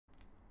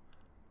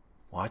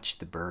Watch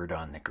the bird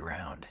on the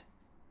ground.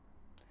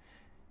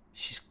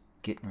 She's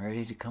getting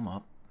ready to come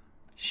up.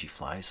 She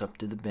flies up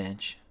to the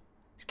bench.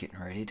 She's getting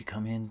ready to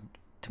come in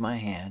to my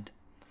hand.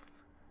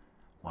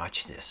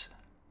 Watch this.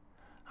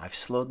 I've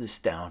slowed this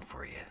down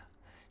for you.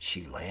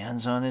 She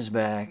lands on his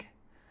back.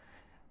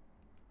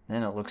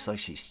 Then it looks like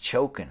she's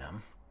choking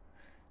him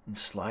and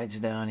slides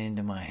down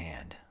into my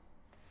hand.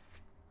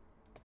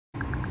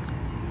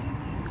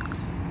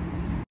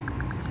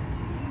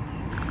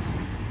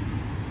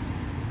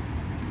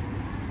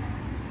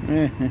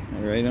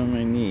 Right on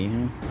my knee,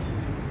 huh?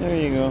 There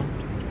you go.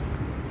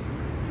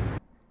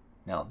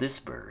 Now this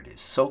bird is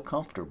so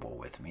comfortable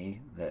with me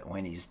that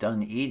when he's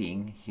done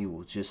eating, he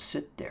will just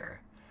sit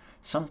there,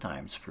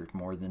 sometimes for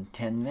more than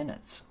 10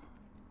 minutes.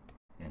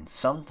 And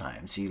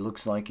sometimes he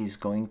looks like he's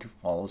going to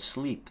fall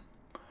asleep.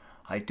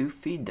 I do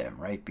feed them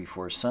right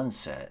before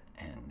sunset,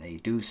 and they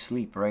do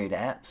sleep right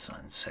at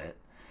sunset,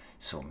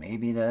 so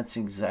maybe that's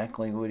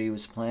exactly what he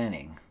was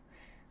planning.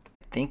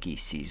 I think he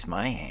sees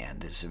my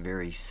hand as a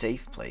very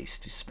safe place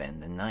to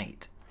spend the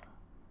night.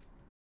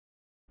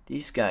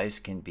 These guys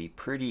can be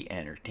pretty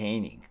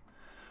entertaining.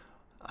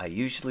 I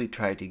usually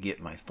try to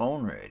get my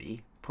phone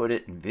ready, put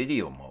it in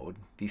video mode,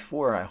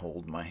 before I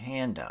hold my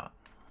hand out.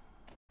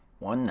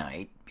 One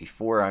night,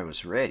 before I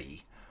was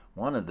ready,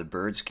 one of the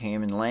birds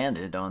came and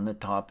landed on the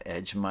top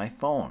edge of my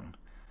phone.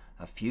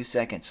 A few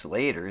seconds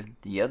later,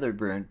 the other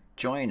bird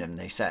joined him.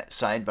 They sat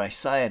side by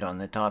side on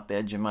the top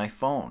edge of my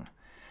phone.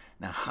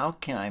 Now, how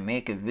can I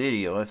make a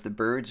video if the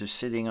birds are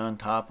sitting on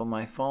top of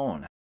my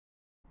phone?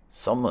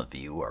 Some of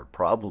you are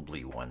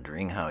probably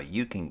wondering how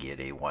you can get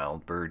a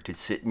wild bird to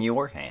sit in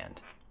your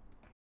hand.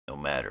 No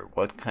matter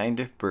what kind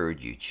of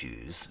bird you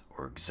choose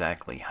or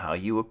exactly how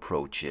you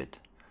approach it,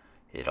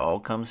 it all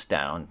comes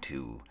down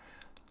to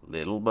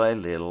little by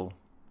little,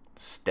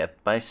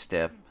 step by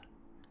step,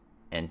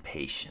 and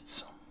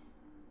patience.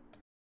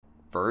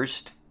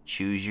 First,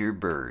 choose your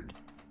bird.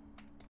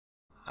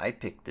 I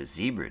picked the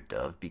zebra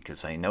dove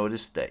because I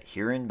noticed that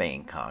here in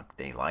Bangkok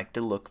they like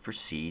to look for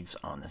seeds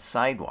on the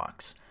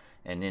sidewalks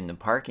and in the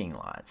parking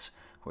lots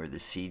where the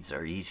seeds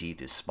are easy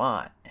to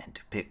spot and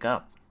to pick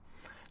up.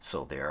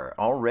 So they are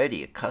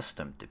already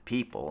accustomed to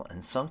people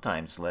and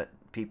sometimes let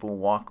people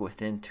walk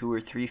within 2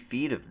 or 3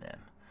 feet of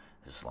them,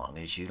 as long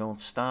as you don't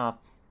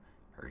stop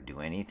or do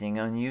anything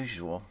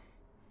unusual.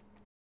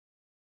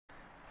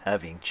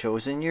 Having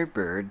chosen your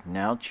bird,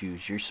 now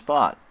choose your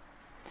spot.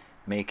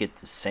 Make it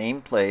the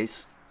same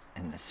place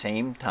and the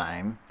same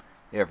time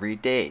every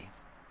day.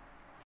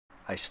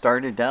 I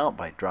started out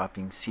by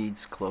dropping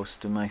seeds close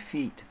to my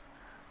feet.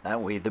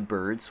 That way the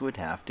birds would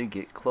have to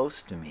get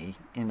close to me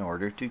in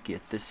order to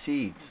get the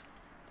seeds.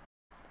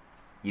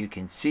 You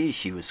can see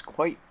she was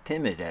quite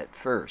timid at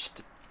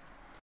first.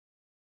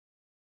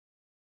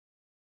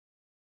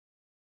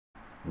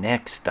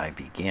 Next, I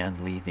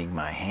began leaving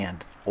my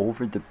hand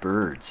over the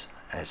birds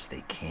as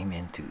they came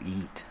in to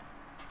eat.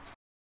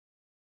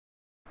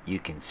 You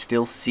can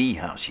still see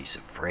how she's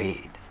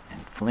afraid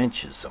and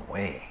flinches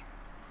away.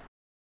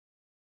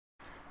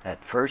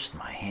 At first,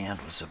 my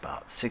hand was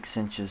about 6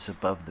 inches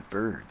above the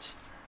birds.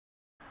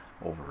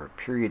 Over a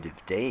period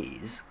of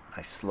days,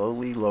 I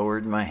slowly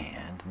lowered my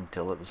hand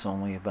until it was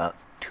only about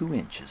 2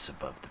 inches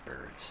above the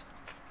birds.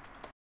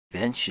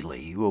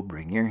 Eventually, you will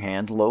bring your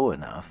hand low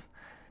enough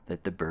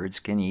that the birds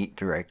can eat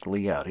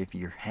directly out of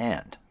your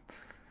hand.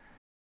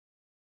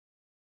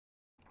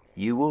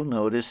 You will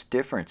notice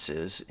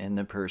differences in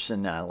the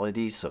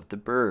personalities of the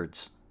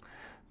birds.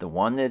 The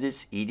one that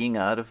is eating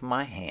out of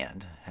my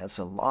hand has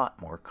a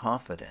lot more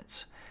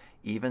confidence,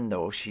 even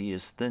though she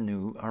is the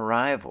new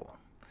arrival.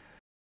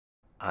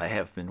 I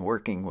have been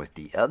working with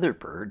the other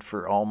bird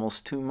for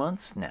almost 2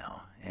 months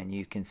now, and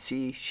you can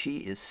see she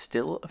is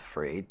still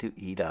afraid to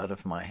eat out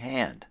of my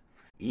hand,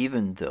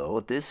 even though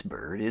this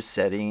bird is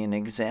setting an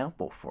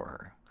example for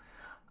her.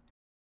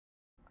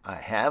 I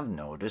have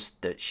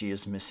noticed that she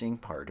is missing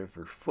part of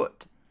her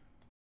foot.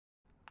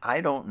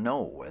 I don't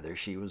know whether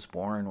she was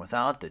born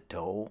without the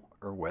toe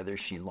or whether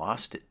she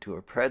lost it to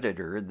a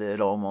predator that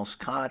almost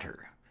caught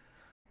her.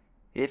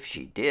 If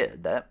she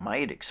did, that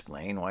might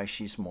explain why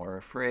she's more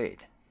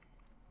afraid.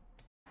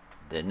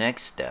 The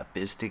next step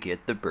is to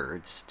get the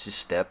birds to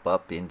step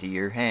up into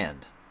your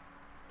hand.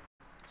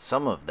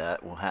 Some of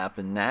that will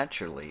happen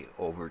naturally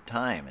over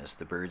time as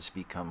the birds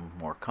become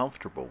more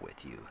comfortable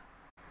with you.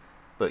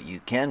 But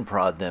you can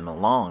prod them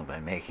along by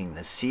making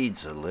the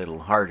seeds a little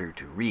harder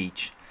to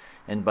reach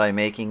and by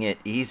making it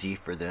easy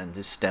for them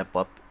to step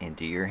up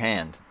into your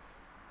hand.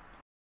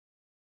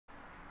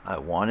 I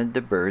wanted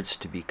the birds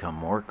to become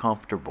more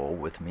comfortable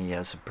with me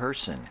as a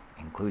person,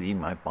 including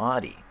my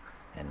body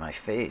and my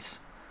face,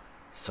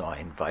 so I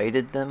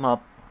invited them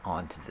up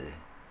onto the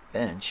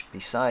bench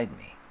beside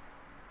me.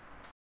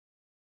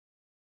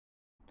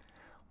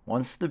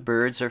 Once the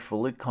birds are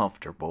fully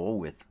comfortable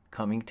with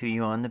coming to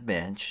you on the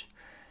bench,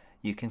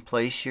 you can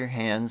place your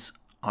hands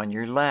on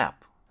your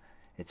lap.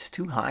 It's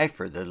too high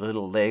for their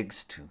little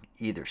legs to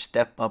either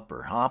step up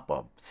or hop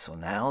up, so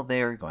now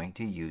they are going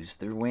to use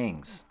their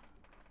wings.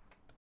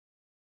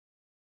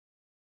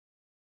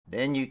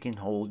 Then you can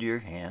hold your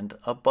hand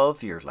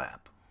above your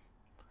lap.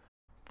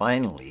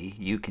 Finally,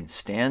 you can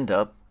stand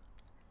up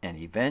and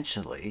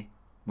eventually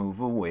move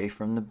away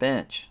from the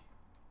bench.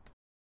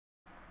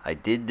 I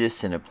did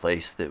this in a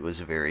place that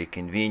was very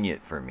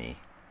convenient for me,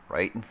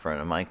 right in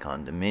front of my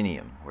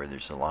condominium, where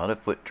there's a lot of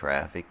foot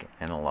traffic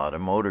and a lot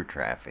of motor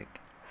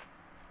traffic.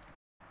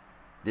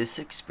 This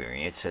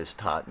experience has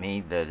taught me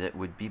that it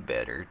would be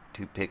better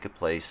to pick a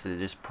place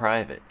that is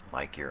private,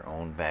 like your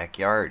own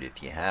backyard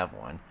if you have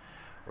one,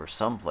 or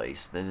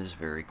someplace that is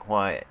very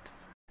quiet.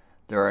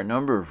 There are a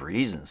number of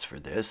reasons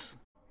for this.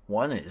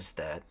 One is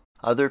that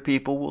other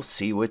people will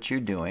see what you're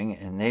doing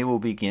and they will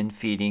begin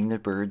feeding the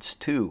birds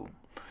too.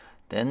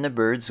 Then the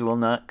birds will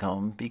not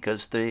come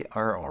because they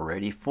are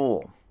already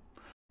full.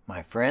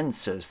 My friend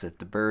says that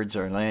the birds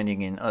are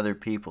landing in other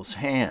people's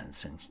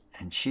hands,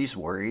 and she's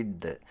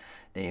worried that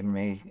they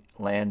may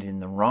land in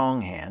the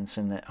wrong hands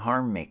and that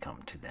harm may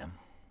come to them.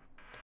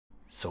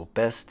 So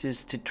best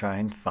is to try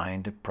and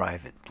find a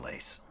private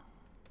place.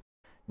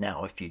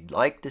 Now, if you'd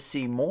like to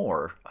see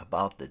more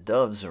about the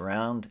doves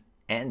around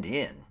and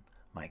in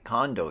my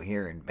condo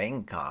here in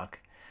Bangkok,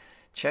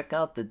 check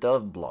out the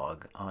dove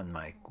blog on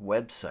my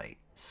website,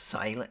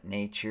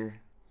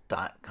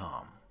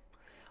 silentnature.com.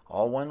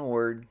 All one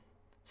word,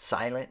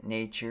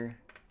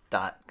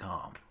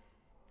 silentnature.com.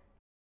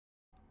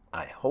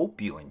 I hope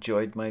you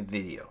enjoyed my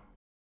video.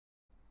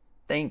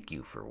 Thank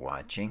you for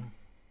watching.